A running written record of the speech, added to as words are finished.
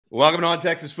Welcome on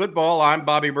Texas Football. I'm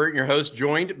Bobby Burton, your host,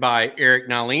 joined by Eric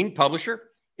Nalin, publisher,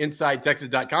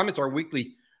 InsideTexas.com. It's our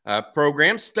weekly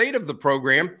program, State of the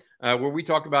Program, where we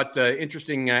talk about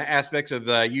interesting aspects of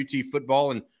UT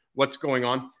football and what's going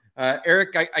on.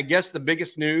 Eric, I guess the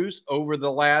biggest news over the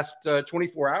last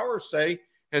 24 hours, say,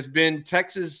 has been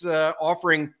Texas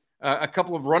offering a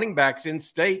couple of running backs in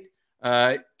state,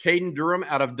 Caden Durham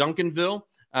out of Duncanville,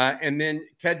 and then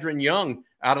Kedron Young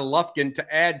out of Lufkin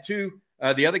to add to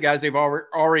the other guys they've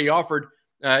already offered.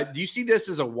 Do you see this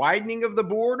as a widening of the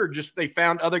board, or just they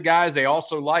found other guys they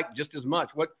also like just as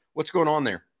much? What's going on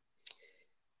there?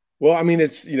 Well, I mean,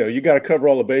 it's, you got to cover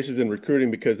all the bases in recruiting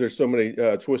because there's so many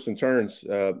twists and turns.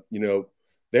 They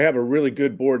have a really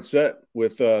good board set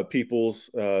with Peoples,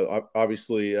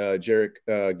 obviously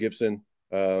Jarek Gibson,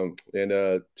 and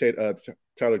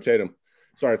Tyler Tatum.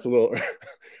 Sorry, it's a little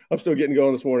 – I'm still getting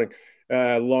going this morning.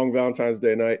 Long Valentine's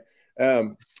Day night.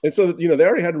 And so, they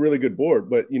already had a really good board,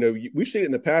 but, we've seen it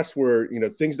in the past where,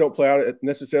 things don't play out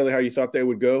necessarily how you thought they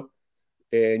would go.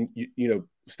 And,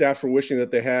 staffs were wishing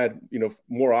that they had,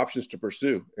 more options to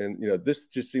pursue. And, this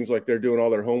just seems like they're doing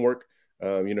all their homework.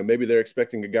 Maybe they're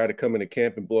expecting a guy to come into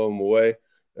camp and blow them away.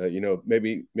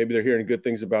 Maybe they're hearing good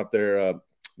things about their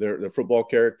football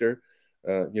character.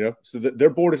 So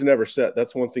their board is never set.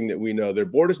 That's one thing that we know. Their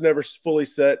board is never fully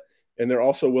set, and they're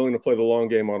also willing to play the long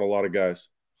game on a lot of guys.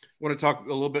 I want to talk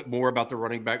a little bit more about the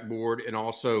running back board and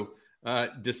also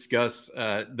discuss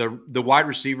the wide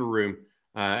receiver room.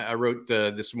 I wrote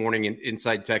this morning in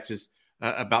Inside Texas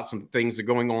about some things that are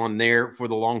going on there for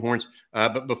the Longhorns.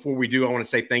 But before we do, I want to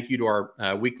say thank you to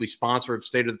our weekly sponsor of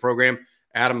State of the Program,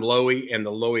 Adam Lowy and the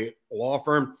Lowy Law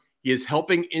Firm. He is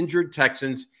helping injured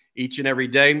Texans each and every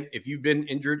day. If you've been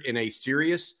injured in a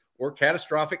serious or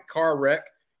catastrophic car wreck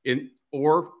in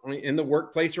the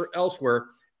workplace or elsewhere,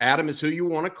 Adam is who you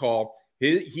want to call.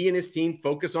 He and his team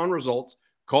focus on results.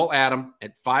 Call Adam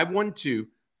at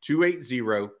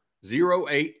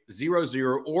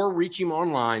 512-280-0800 or reach him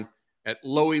online at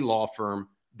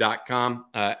loweylawfirm.com.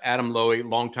 Adam Lowy,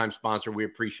 longtime sponsor. We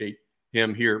appreciate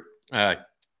him here.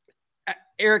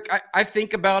 Eric, I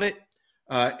think about it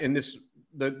in this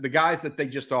the guys that they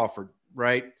just offered,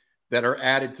 right, that are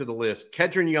added to the list.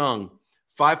 Kedron Young,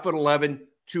 5'11",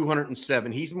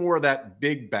 207. He's more of that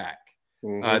big back.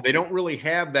 Mm-hmm. They don't really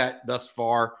have that thus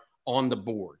far on the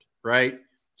board, right?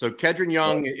 So Kedron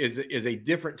Young is a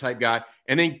different type guy.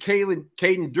 And then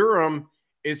Caden Durham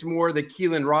is more the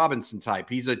Keelan Robinson type.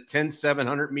 He's a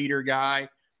 700-meter guy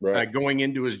going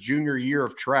into his junior year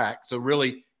of track. So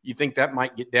really, you think that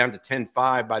might get down to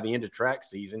 10.5 by the end of track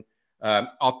season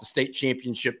off the state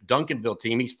championship Duncanville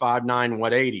team. He's 5'9",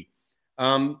 180.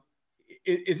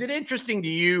 Is it interesting to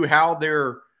you how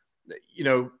they're,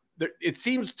 it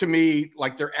seems to me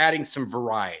like they're adding some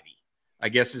variety, I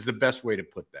guess is the best way to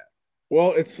put that.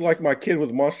 Well, it's like my kid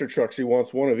with monster trucks. He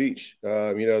wants one of each.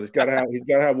 He's got to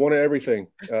have one of everything.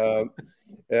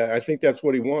 I think that's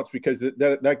what he wants because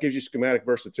that gives you schematic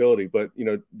versatility. But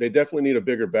they definitely need a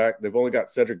bigger back. They've only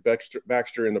got Cedric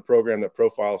Baxter in the program that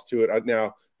profiles to it.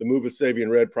 Now the move of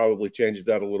Savion Red probably changes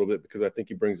that a little bit because I think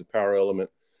he brings a power element.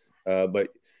 But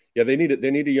yeah, they need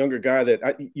a younger guy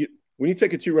that when you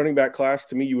take a 2 running back class,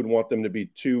 to me, you would want them to be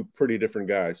 2 pretty different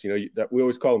guys. That we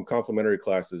always call them complementary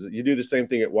classes. You do the same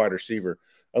thing at wide receiver,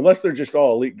 unless they're just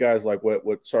all elite guys like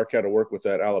what Sark had to work with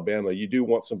at Alabama. You do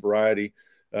want some variety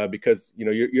because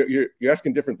you're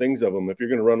asking different things of them. If you're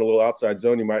going to run a little outside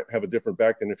zone, you might have a different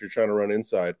back than if you're trying to run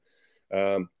inside.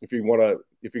 If you're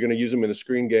going to use them in a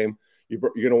screen game, you're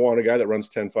going to want a guy that runs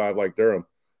 10.5 like Durham.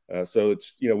 So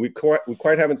it's, we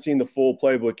quite haven't seen the full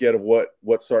playbook yet of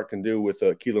what Sark can do with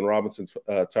Keelan Robinson's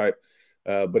type.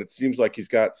 But it seems like he's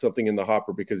got something in the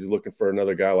hopper because he's looking for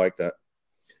another guy like that.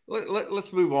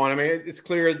 Let's move on. I mean, it's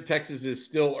clear that Texas is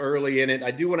still early in it.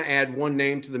 I do want to add one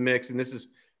name to the mix, and this is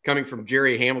coming from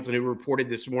Jerry Hamilton, who reported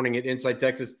this morning at Inside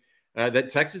Texas that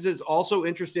Texas is also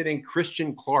interested in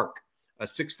Christian Clark, a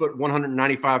 6',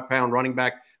 195-pound running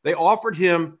back. They offered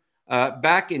him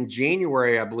back in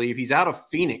January, I believe. He's out of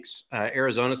Phoenix,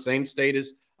 Arizona, same state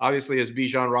as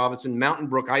Bijan Robinson, Mountain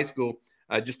Brook High School,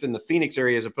 just in the Phoenix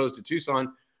area as opposed to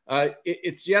Tucson.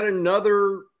 It's yet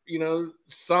another,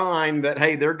 sign that,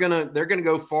 hey, they're gonna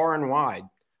go far and wide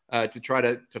to try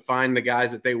to find the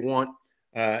guys that they want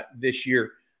this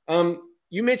year.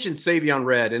 You mentioned Savion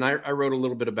Red, and I wrote a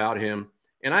little bit about him,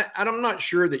 and I'm not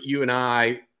sure that you and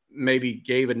I maybe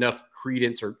gave enough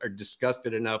credence or discussed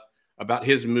it enough about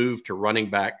his move to running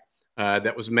back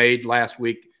that was made last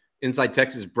week. Inside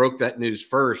Texas broke that news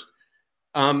first.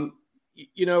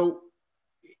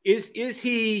 Is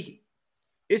he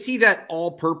that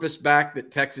all-purpose back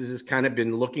that Texas has kind of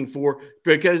been looking for?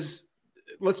 Because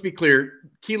let's be clear.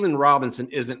 Keelan Robinson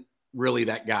isn't really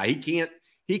that guy. He can't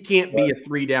be a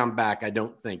 3-down back. I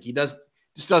don't think just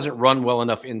doesn't run well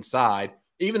enough inside,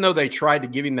 even though they tried to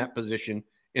give him that position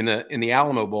in the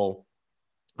Alamo Bowl.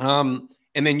 And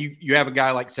then you have a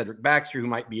guy like Cedric Baxter who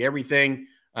might be everything,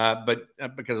 but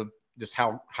because of just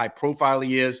how high profile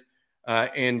he is,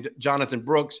 and Jonathan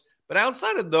Brooks. But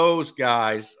outside of those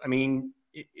guys, I mean,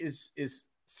 is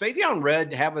Savion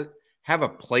Red have a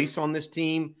place on this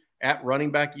team at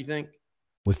running back, you think?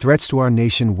 With threats to our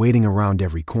nation waiting around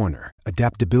every corner,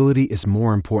 adaptability is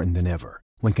more important than ever.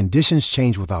 When conditions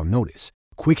change without notice,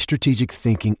 quick strategic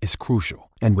thinking is crucial.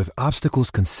 And with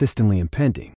obstacles consistently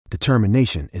impending,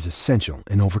 determination is essential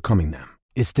in overcoming them.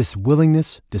 It's this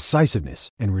willingness, decisiveness,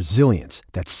 and resilience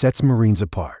that sets Marines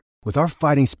apart. With our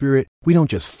fighting spirit, we don't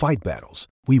just fight battles,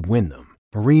 we win them.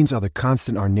 Marines are the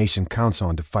constant our nation counts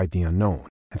on to fight the unknown.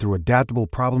 And through adaptable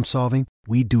problem solving,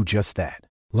 we do just that.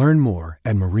 Learn more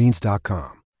at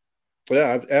marines.com.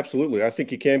 Yeah, absolutely. I think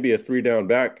he can be a 3-down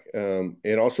back,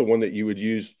 and also one that you would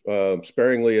use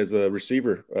sparingly as a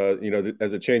receiver,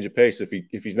 as a change of pace.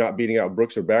 If he's not beating out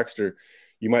Brooks or Baxter,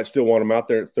 you might still want him out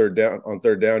there at third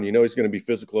down. You know he's going to be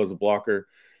physical as a blocker.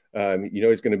 You know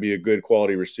he's going to be a good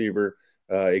quality receiver.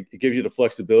 It gives you the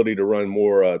flexibility to run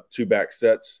more 2-back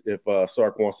sets if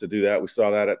Sark wants to do that. We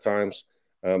saw that at times.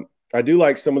 I do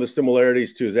like some of the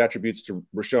similarities to his attributes to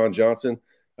Rashawn Johnson.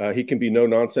 He can be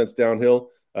no-nonsense downhill.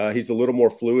 He's a little more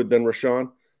fluid than Rashawn.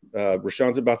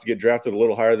 Rashawn's about to get drafted a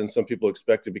little higher than some people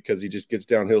expected because he just gets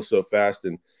downhill so fast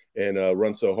and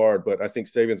runs so hard. But I think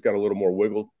Savion's got a little more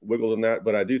wiggle than that.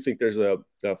 But I do think there's a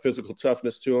physical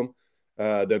toughness to him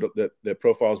that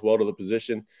profiles well to the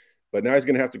position. But now he's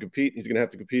going to have to compete. He's going to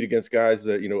have to compete against guys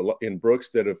that, in Brooks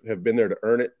that have been there to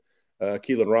earn it.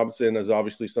 Keelan Robinson is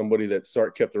obviously somebody that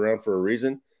Sark kept around for a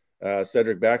reason.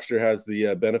 Cedric Baxter has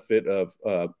the benefit of,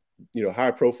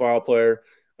 high-profile player,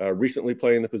 recently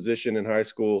playing the position in high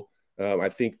school. I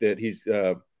think that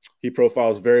he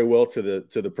profiles very well to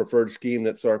the preferred scheme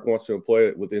that Sark wants to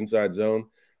employ with inside zone.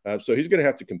 So he's going to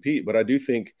have to compete. But I do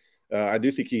think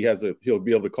he'll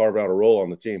be able to carve out a role on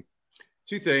the team.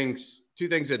 Two things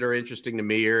that are interesting to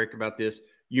me, Eric, about this.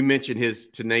 You mentioned his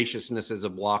tenaciousness as a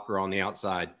blocker on the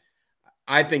outside.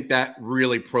 I think that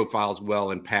really profiles well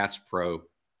in pass pro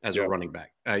as a running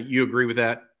back. You agree with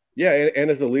that? Yeah, and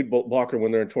as a lead blocker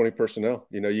when they're in 20 personnel,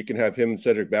 you can have him and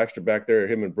Cedric Baxter back there,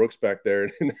 him and Brooks back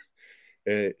there, and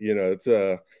it's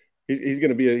he's going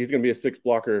to be a 6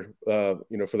 blocker,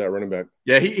 for that running back.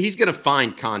 Yeah, he's going to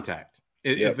find contact.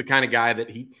 Is the kind of guy that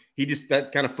he just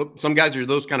that kind of some guys are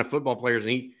those kind of football players,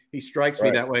 and he strikes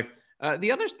me that way.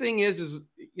 The other thing is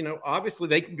obviously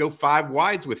they can go 5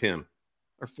 wides with him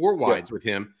or 4 wides with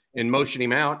him and motion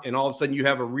him out, and all of a sudden you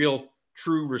have a real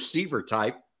true receiver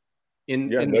type in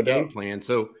the game plan.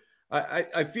 So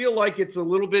I feel like it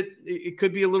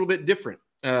could be a little bit different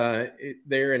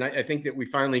there. And I think that we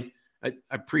finally, I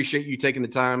appreciate you taking the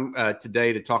time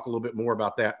today to talk a little bit more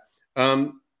about that.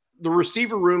 The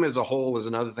receiver room as a whole is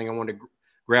another thing I wanted to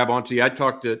grab onto. I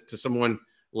talked to someone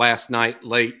last night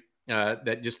late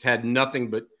that just had nothing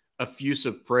but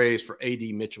effusive praise for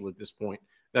A.D. Mitchell at this point.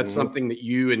 That's something that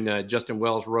you and Justin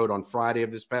Wells wrote on Friday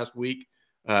of this past week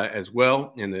as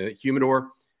well in the Humidor.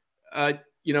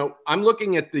 I'm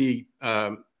looking at the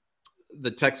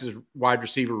Texas wide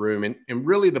receiver room, and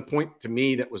really the point to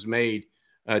me that was made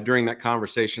during that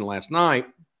conversation last night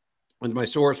with my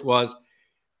source was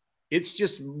it's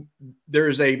just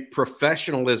there's a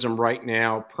professionalism right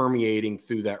now permeating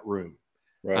through that room.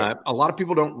 Right. A lot of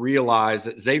people don't realize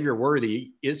that Xavier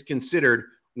Worthy is considered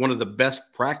one of the best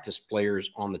practice players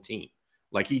on the team.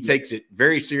 Like he takes it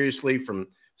very seriously from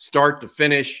start to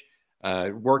finish.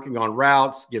 Working on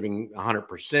routes, giving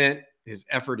 100%. His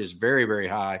effort is very, very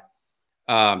high.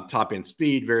 Top end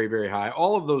speed, very, very high.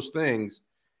 All of those things.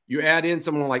 You add in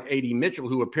someone like A.D. Mitchell,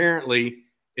 who apparently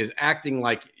is acting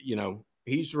like,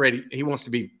 he's ready. He wants to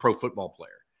be a pro football player.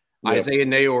 Yep. Isaiah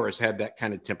Nayor has had that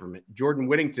kind of temperament. Jordan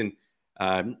Whittington,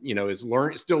 is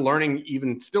still learning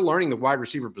the wide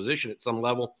receiver position at some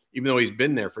level, even though he's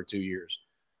been there for 2 years.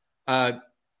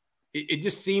 It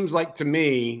just seems like to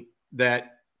me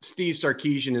that Steve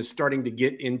Sarkisian is starting to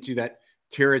get into that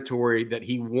territory that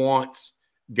he wants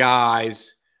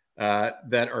guys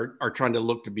that are trying to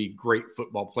look to be great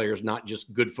football players, not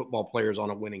just good football players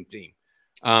on a winning team.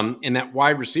 And that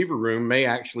wide receiver room may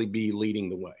actually be leading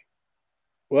the way.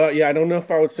 Well, yeah, I don't know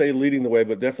if I would say leading the way,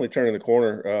 but definitely turning the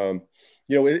corner.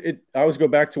 I always go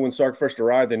back to when Sark first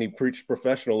arrived and he preached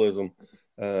professionalism.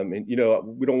 We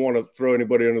don't want to throw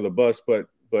anybody under the bus, but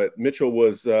Mitchell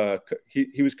was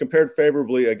he was compared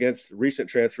favorably against recent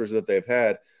transfers that they've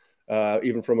had.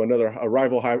 even from a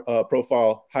rival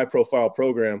high profile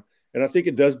program. And I think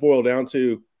it does boil down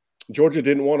to Georgia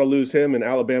didn't want to lose him, and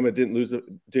Alabama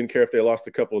didn't care if they lost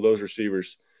a couple of those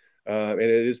receivers. And it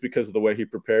is because of the way he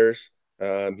prepares.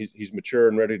 He's mature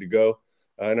and ready to go.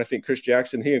 And I think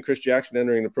he and Chris Jackson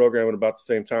entering the program at about the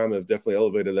same time have definitely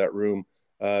elevated that room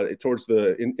towards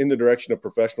in the direction of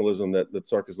professionalism that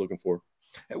Sark is looking for.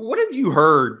 What have you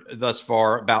heard thus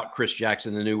far about Chris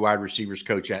Jackson, the new wide receivers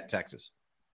coach at Texas?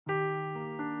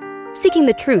 Seeking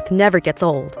the truth never gets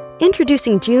old.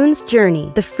 Introducing June's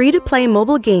Journey, the free-to-play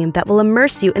mobile game that will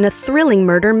immerse you in a thrilling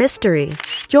murder mystery.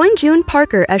 Join June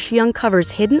Parker as she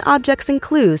uncovers hidden objects and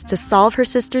clues to solve her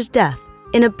sister's death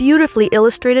in a beautifully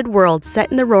illustrated world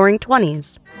set in the Roaring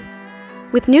 '20s.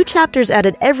 With new chapters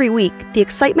added every week, the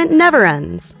excitement never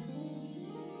ends.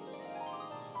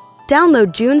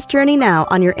 Download June's Journey now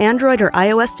on your Android or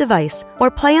iOS device, or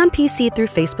play on PC through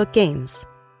Facebook Games.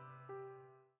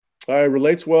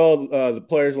 Relates well. The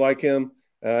players like him,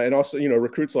 and also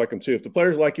recruits like him too. If the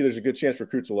players like you, there's a good chance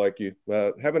recruits will like you.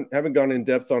 Haven't gone in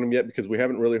depth on him yet because we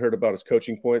haven't really heard about his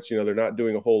coaching points. They're not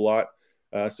doing a whole lot,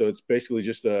 so it's basically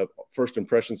just a first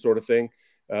impression sort of thing.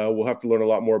 We'll have to learn a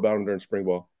lot more about him during spring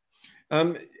ball.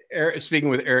 Speaking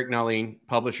with Eric Nahlin,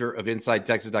 publisher of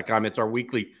InsideTexas.com, it's our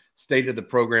weekly state of the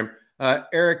program.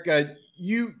 Eric,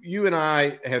 you and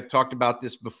I have talked about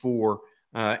this before,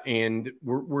 and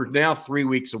we're now 3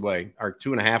 weeks away, or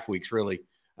 2.5 weeks really,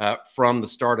 from the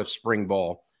start of spring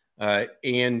ball.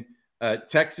 And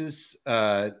Texas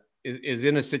is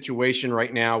in a situation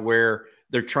right now where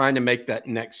they're trying to make that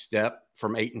next step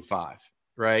from 8-5,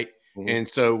 right? Mm-hmm. And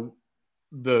so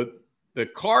the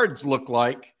cards look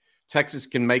like Texas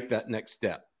can make that next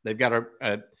step. They've got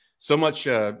so much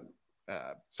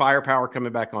firepower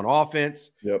coming back on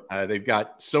offense. Yep. They've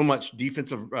got so much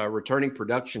defensive returning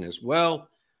production as well.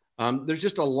 There's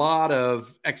just a lot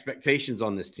of expectations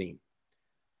on this team.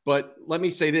 But let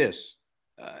me say this.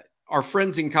 Our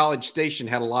friends in College Station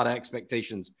had a lot of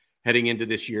expectations heading into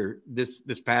this year, this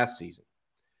past season.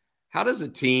 How does a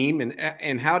team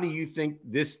and how do you think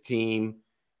this team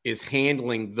is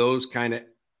handling those kind of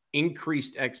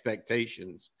increased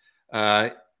expectations?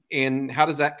 And how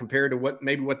does that compare to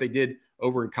what they did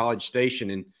over in College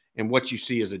Station and what you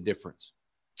see as a difference?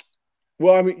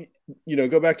 Well, I mean,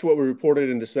 go back to what we reported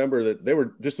in December that they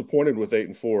were disappointed with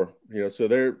 8-4.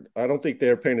 So I don't think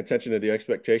they're paying attention to the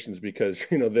expectations because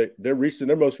their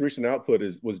most recent output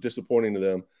was disappointing to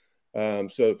them.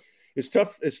 So it's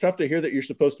tough. It's tough to hear that you're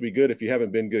supposed to be good if you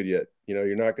haven't been good yet.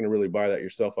 You're not going to really buy that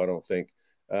yourself, I don't think.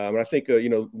 And I think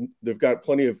they've got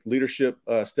plenty of leadership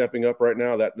stepping up right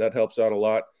now. That helps out a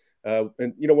lot.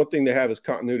 And one thing they have is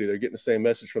continuity. They're getting the same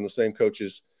message from the same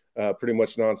coaches pretty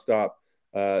much nonstop.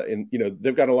 And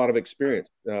they've got a lot of experience.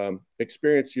 You're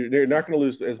not going to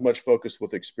lose as much focus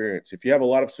with experience. If you have a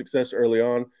lot of success early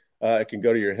on, it can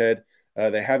go to your head.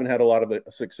 They haven't had a lot of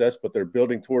success, but they're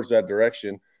building towards that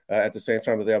direction at the same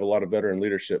time that they have a lot of veteran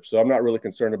leadership. So I'm not really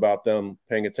concerned about them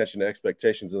paying attention to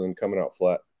expectations and then coming out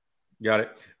flat. Got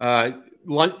it.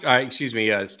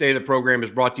 Stay of the program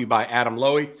is brought to you by Adam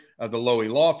Lowy of the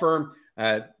Lowy Law Firm.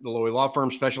 The Lowy Law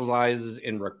Firm specializes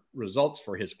in results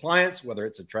for his clients, whether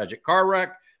it's a tragic car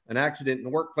wreck, an accident in the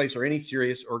workplace, or any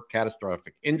serious or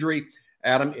catastrophic injury.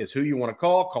 Adam is who you want to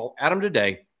call. Call Adam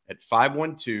today at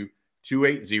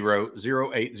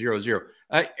 512-280-0800.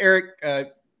 Eric, a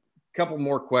couple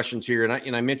more questions here,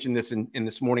 and I mentioned this in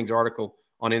this morning's article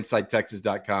on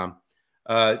InsideTexas.com.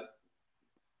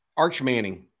 Arch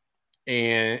Manning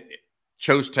and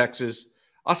chose Texas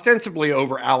ostensibly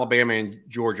over Alabama and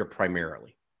Georgia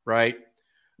primarily, right?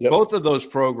 Yep. Both of those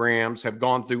programs have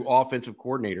gone through offensive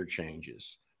coordinator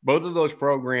changes. Both of those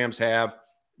programs have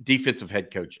defensive head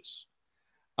coaches.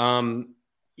 At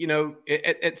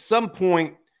some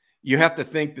point, you have to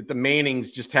think that the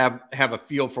Mannings just have a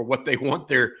feel for what they want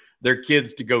their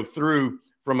kids to go through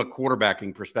from a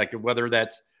quarterbacking perspective, whether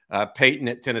that's Peyton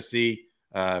at Tennessee,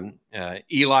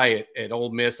 Eli at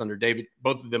Ole Miss under David,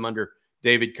 both of them under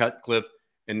David Cutcliffe,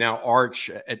 and now Arch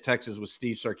at Texas with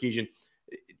Steve Sarkisian.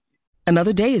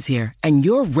 Another day is here, and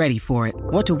you're ready for it.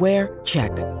 What to wear?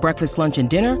 Check. Breakfast, lunch, and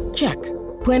dinner? Check.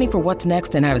 Planning for what's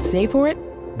next and how to save for it?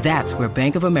 That's where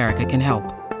Bank of America can help.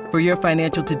 For your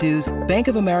financial to-dos, Bank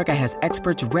of America has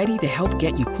experts ready to help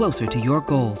get you closer to your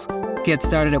goals. Get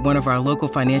started at one of our local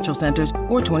financial centers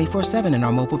or 24/7 in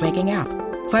our mobile banking app.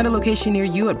 Find a location near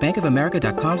you at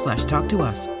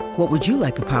bankofamerica.com/talktous. What would you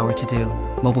like the power to do?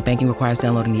 Mobile banking requires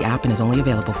downloading the app and is only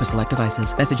available for select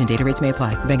devices. Message and data rates may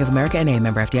apply. Bank of America NA,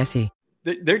 member FDIC.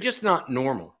 They're just not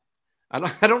normal.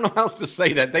 I don't know how else to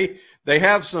say that. They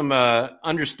have some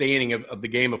understanding of the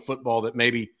game of football that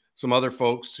maybe some other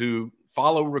folks who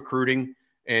follow recruiting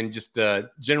and just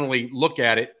generally look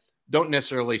at it don't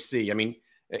necessarily see. I mean,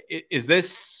 is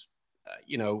this,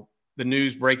 the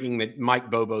news breaking that Mike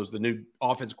Bobo's the new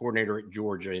offensive coordinator at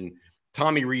Georgia, and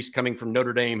Tommy Rees coming from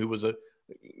Notre Dame, who was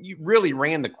you really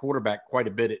ran the quarterback quite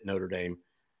a bit at Notre Dame.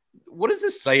 What does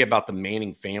this say about the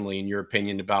Manning family, in your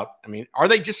opinion? Are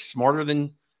they just smarter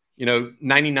than,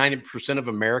 99% of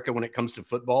America when it comes to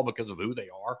football because of who they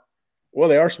are? Well,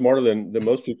 they are smarter than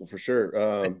most people for sure.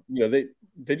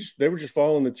 They were just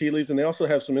following the tea leaves, and they also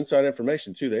have some inside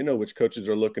information too. They know which coaches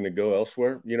are looking to go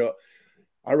elsewhere.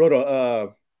 I wrote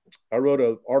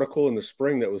an article in the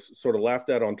spring that was sort of laughed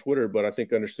at on Twitter, but I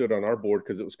think understood on our board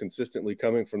because it was consistently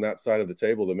coming from that side of the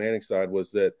table. The Manning side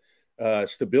was that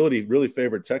stability really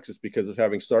favored Texas because of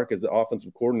having Sark as the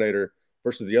offensive coordinator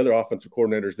versus the other offensive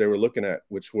coordinators they were looking at,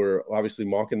 which were obviously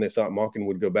Monken. They thought Monken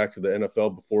would go back to the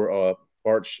NFL before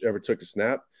Arch ever took a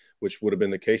snap, which would have been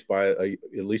the case by at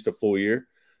least a full year.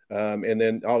 And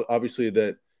then obviously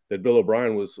that Bill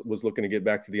O'Brien was looking to get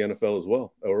back to the NFL as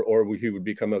well, or he would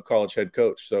become a college head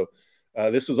coach. So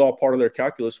this was all part of their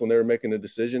calculus when they were making a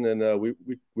decision, and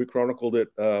we chronicled it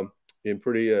in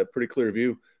pretty clear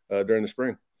view during the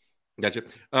spring. Gotcha.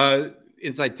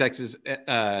 Inside Texas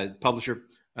publisher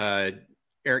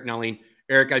Eric Nalin.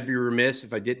 Eric, I'd be remiss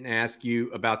if I didn't ask you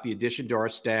about the addition to our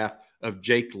staff of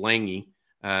Jake Lange,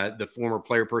 the former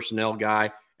player personnel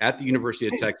guy at the University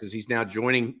of Texas. He's now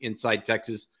joining Inside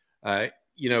Texas.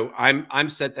 I'm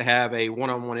set to have a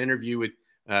one-on-one interview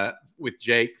with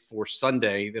Jake for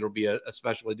Sunday. That'll be a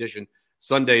special edition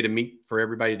Sunday for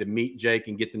everybody to meet Jake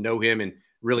and get to know him and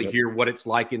really hear what it's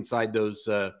like inside those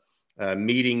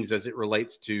meetings as it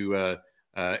relates to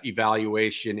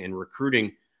evaluation and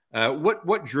recruiting.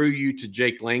 What drew you to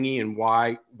Jake Lange, and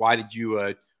why did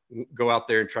you go out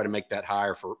there and try to make that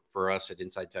hire for us at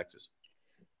Inside Texas?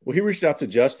 Well, he reached out to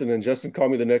Justin, and Justin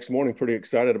called me the next morning pretty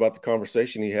excited about the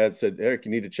conversation he had, said, Eric,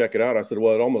 you need to check it out. I said,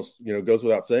 well, it almost, goes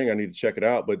without saying I need to check it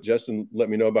out. But Justin let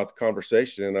me know about the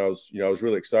conversation, and I was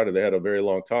really excited. They had a very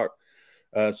long talk.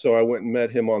 So I went and met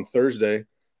him on Thursday,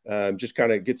 just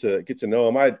kind of get to know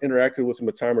him. I had interacted with him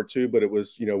a time or two, but it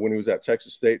was, when he was at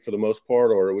Texas State for the most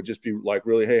part, or it would just be like,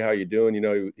 really, hey, how you doing?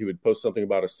 He would post something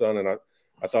about his son, and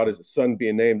I thought his son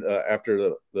being named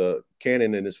after the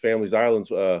cannon in his family's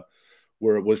islands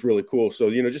where it was really cool.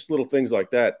 So, just little things like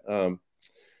that.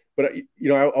 But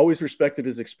I always respected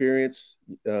his experience.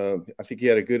 I think he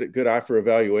had a good eye for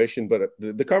evaluation, but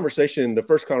the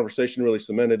first conversation really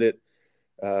cemented it.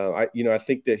 I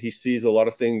think that he sees a lot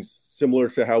of things similar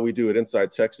to how we do it Inside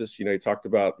Texas. He talked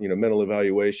about, mental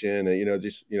evaluation and,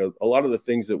 a lot of the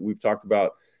things that we've talked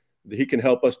about. He can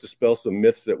help us dispel some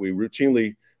myths that we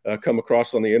routinely come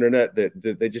across on the internet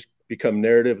that they just become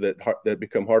narrative that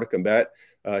become hard to combat.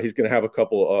 He's going to have a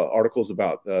couple articles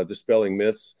about dispelling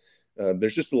myths.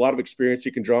 There's just a lot of experience he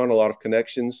can draw on, a lot of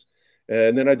connections.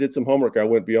 And then I did some homework. I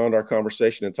went beyond our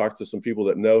conversation and talked to some people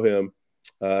that know him,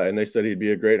 and they said he'd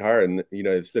be a great hire. And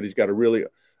they said he's got a really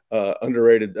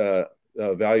underrated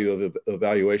value of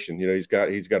evaluation. He's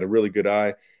got a really good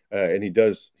eye, and he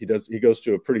goes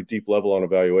to a pretty deep level on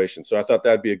evaluation. So I thought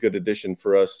that'd be a good addition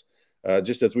for us,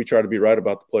 just as we try to be right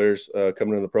about the players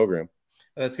coming into the program.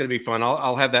 That's going to be fun.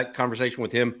 I'll have that conversation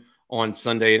with him on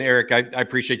Sunday. And Eric, I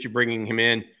appreciate you bringing him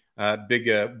in.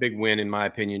 Big win, in my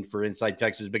opinion, for Inside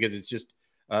Texas, because it's just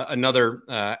another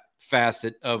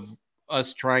facet of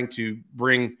us trying to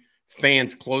bring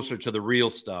fans closer to the real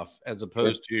stuff, as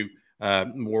opposed to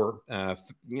more, I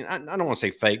don't want to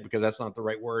say fake, because that's not the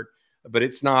right word, but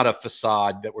it's not a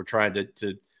facade that we're trying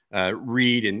to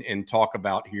read and talk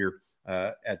about here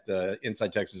at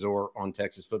Inside Texas or on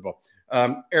Texas football.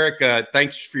 Eric,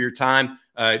 thanks for your time.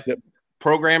 Yep.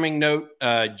 Programming note,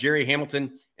 Jerry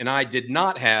Hamilton and I did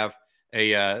not have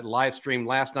a live stream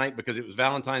last night because it was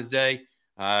Valentine's Day.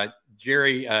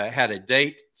 Jerry had a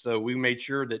date, so we made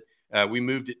sure that we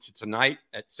moved it to tonight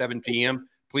at 7 p.m.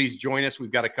 Please join us.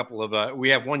 We've got a couple of we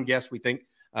have one guest we think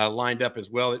lined up as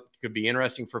well. It could be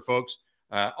interesting for folks.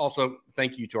 Also,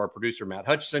 thank you to our producer, Matt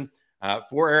Hutchison.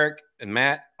 For Eric and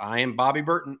Matt, I am Bobby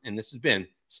Burton, and this has been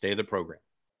Stay the Program.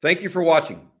 Thank you for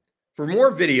watching. For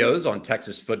more videos on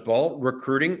Texas football,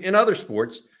 recruiting, and other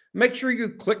sports, make sure you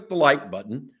click the like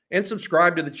button and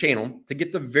subscribe to the channel to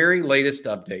get the very latest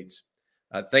updates.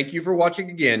 Thank you for watching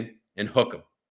again, and hook 'em.